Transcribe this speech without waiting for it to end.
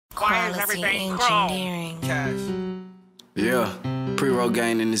Why is everything chrome? Yeah, pre-roll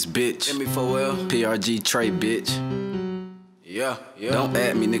gang in this bitch. M4L, PRG Trey, bitch. Yeah. Don't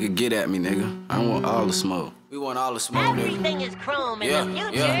at me, nigga, get at me, nigga. I want all the smoke. We want all the smoke, nigga. Everything is chrome in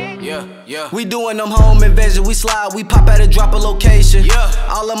the future. Yeah. We doing them home invasion. We slide, we pop out and drop a location. Yeah.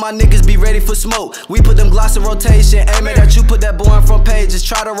 All of my niggas be ready for smoke. We put them GLOCKS in rotation. Aim it at you, put that boy in front pages.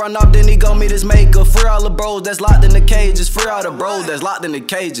 Try to run off, then he go meet his maker. Free all the bros that's locked in the cages. Free all the bros that's locked in the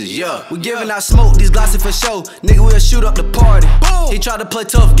cages. Yeah. We giving out smoke, these GLOCKS for show. Nigga, we'll shoot up the party. Boom. He tried to play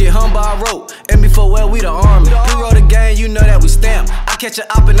tough, get hung by a rope. M4L, we the army. Pre-roll the game, you know that we stamp. I catch an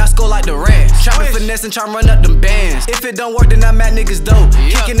op and I score like the Rams. Tryna finesse and tryna run up them bands. If it don't work, then I'm at niggas dope.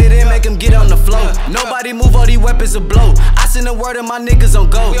 Kicking it in, make them get on the floor. Nobody move, all these weapons will blow. I send a word and my niggas on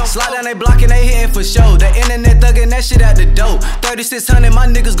go. Slide down, they blocking, they hitting for show. The internet thugging that shit at the door. 3600, my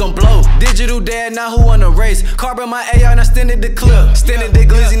niggas gon' blow. Digital dad, now who wanna race? Carbon my AR, now extended the clip. Extended the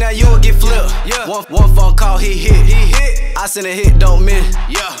glizzy, now you'll get flipped. One phone call, he hit. I send a hit, don't miss.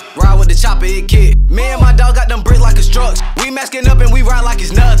 Ride with the chopper, it kick. Me and my dog got them bricks like construction. We masking up and we ride like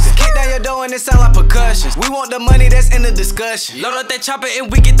it's nothing. Kick down your door and it sound like percussions. We want the money, that's in the discussion. Load up that chopper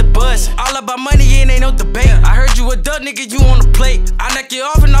and we get the bus. All about money, and ain't no debate. I heard you a dub, nigga, you on the plate. I knock you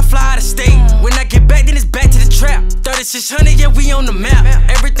off and I fly out of state. When I get back, then it's back to the trap. 3600, yeah, we on the map.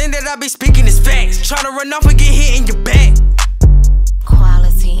 Everything that I be speaking is facts. Try to run off and get hit in your back.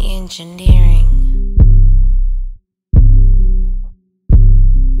 Quality engineering.